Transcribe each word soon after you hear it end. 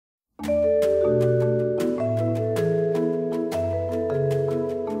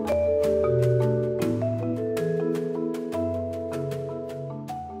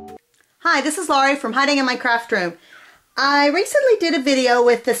Hi, this is Laurie from Hiding in My Craft Room. I recently did a video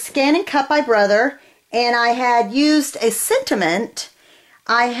with the Scan and Cut by Brother, and I had used a sentiment.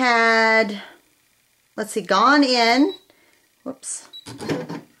 I had, let's see, gone in, I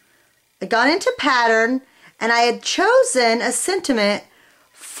got into pattern, and I had chosen a sentiment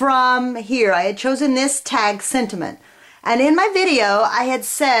from here. I had chosen this tag sentiment. And in my video, I had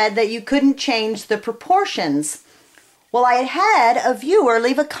said that you couldn't change the proportions. Well, I had a viewer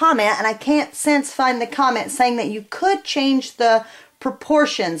leave a comment, and I can't since find the comment saying that you could change the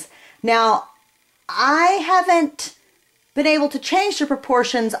proportions. Now, I haven't been able to change the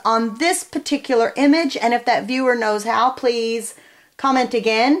proportions on this particular image, and if that viewer knows how, please comment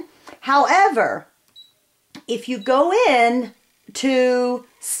again. However, if you go in to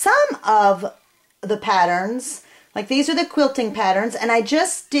some of the patterns, like these are the quilting patterns, and I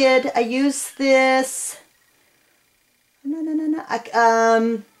used this,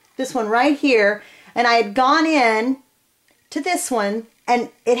 this one right here, and I had gone in to this one, and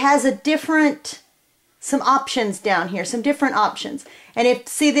it has some options down here, some different options. And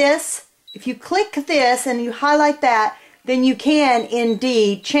see this, if you click this and you highlight that, then you can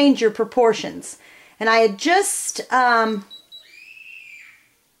indeed change your proportions. And I had just cut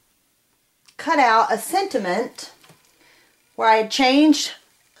out a sentiment where I had changed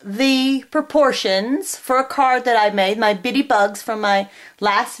the proportions for a card that I made, my bitty bugs from my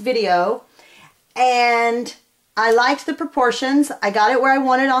last video, and I liked the proportions. I got it where I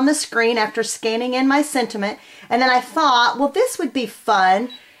wanted on the screen after scanning in my sentiment, and then I thought, well, this would be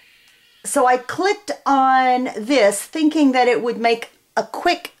fun, so I clicked on this thinking that it would make a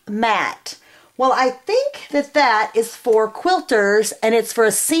quick mat. Well, I think that is for quilters, and it's for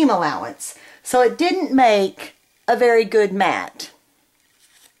a seam allowance, so it didn't make a very good mat.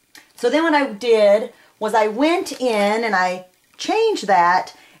 So then what I did was I went in and I changed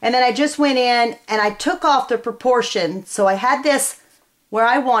that, and then I just went in and I took off the proportion. So I had this where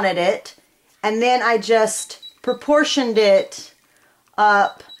I wanted it, and then I just proportioned it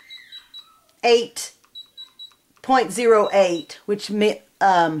up 8.08,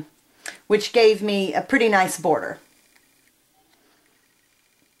 which gave me a pretty nice border.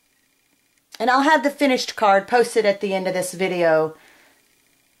 And I'll have the finished card posted at the end of this video.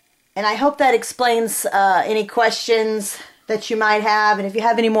 And I hope that explains any questions that you might have. And if you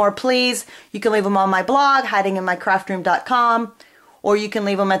have any more, please, you can leave them on my blog, hidinginmycraftroom.com, or you can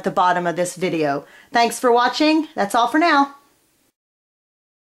leave them at the bottom of this video. Thanks for watching. That's all for now.